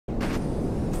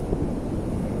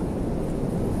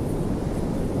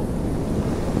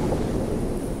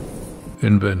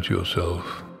Invent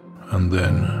yourself, and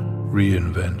then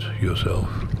reinvent yourself.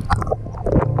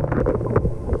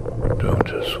 Don't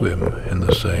swim in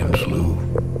the same slough.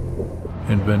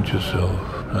 Invent yourself,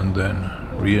 and then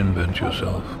reinvent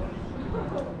yourself.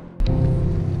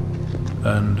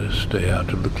 And stay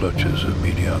out of the clutches of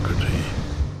mediocrity.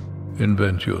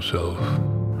 Invent yourself,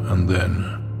 and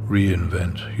then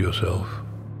reinvent yourself.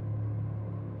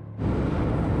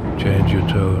 Change your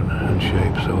tone and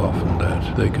shape so often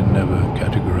that they can never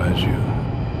categorize you.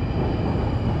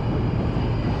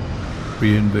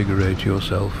 Reinvigorate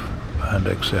yourself and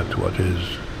accept what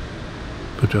is,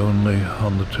 but only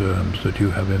on the terms that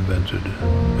you have invented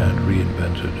and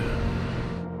reinvented.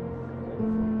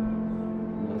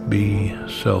 Be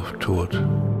self-taught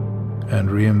and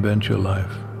reinvent your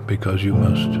life because you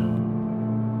must.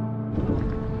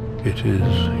 It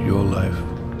is your life,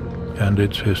 and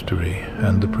its history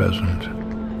and the present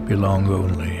belong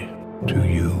only to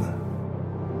you.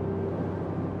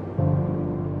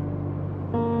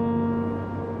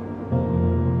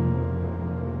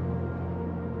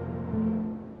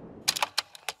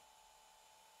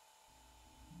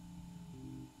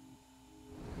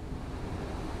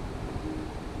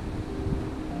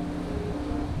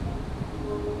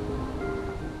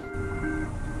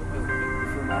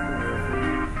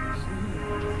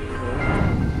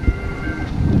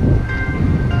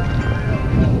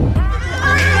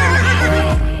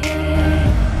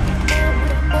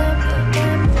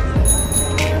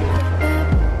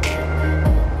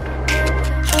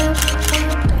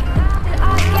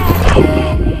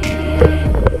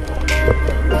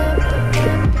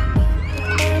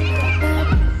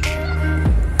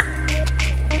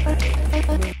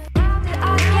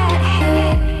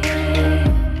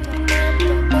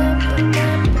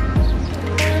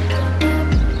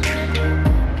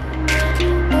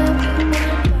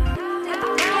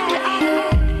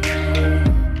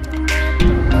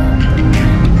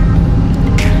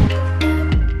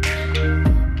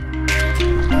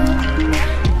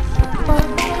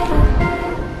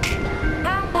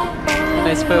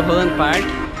 Esse foi o Rolando Park.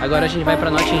 Agora a gente vai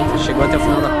pra Notting Hill. Chegou até o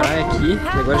final da praia aqui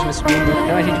e agora a gente vai subir um pouco.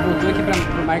 Então a gente voltou aqui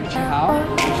pro Market Hall.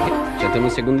 Já estamos no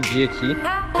segundo dia aqui.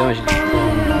 Então a gente tem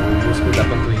músculo da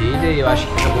panturrilha e eu acho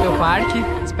que acabou o parque.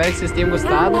 Espero que vocês tenham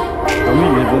gostado.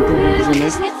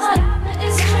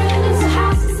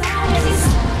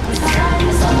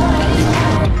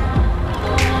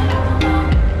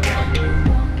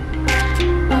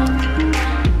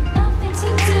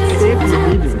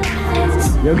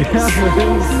 Eu gravo.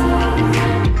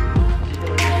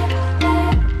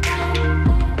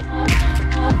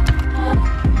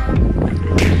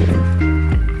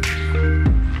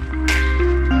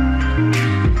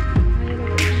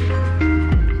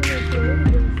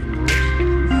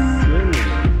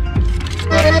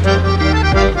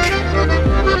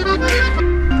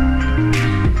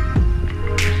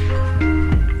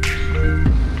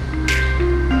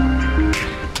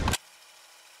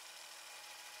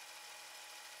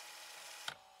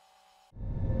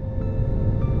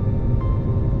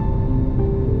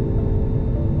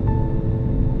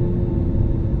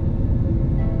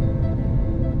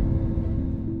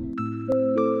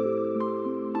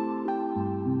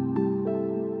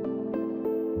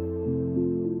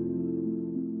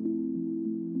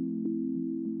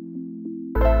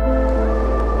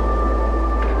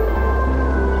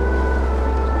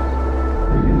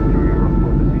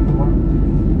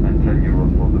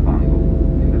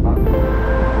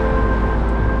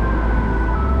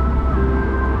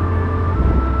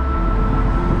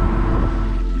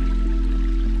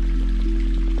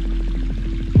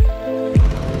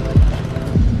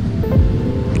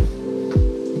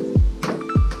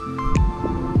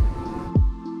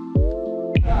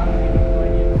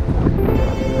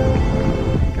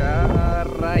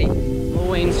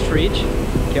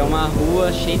 Que é uma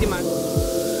rua cheia de mar.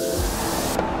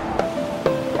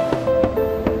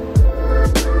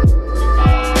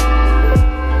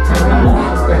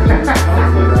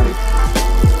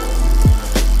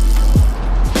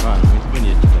 Muito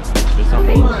bonito.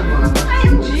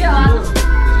 Um dia lá.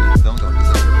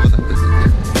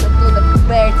 Toda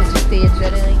coberta de teia de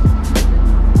aranha.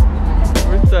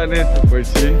 Muito, né? Por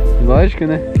si. Lógico,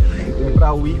 né? Vamos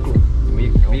pra Wicklow.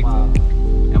 Wicklow.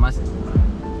 É uma...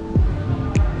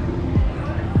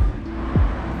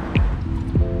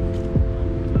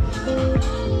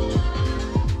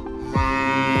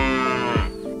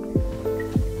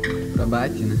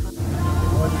 Bate, né?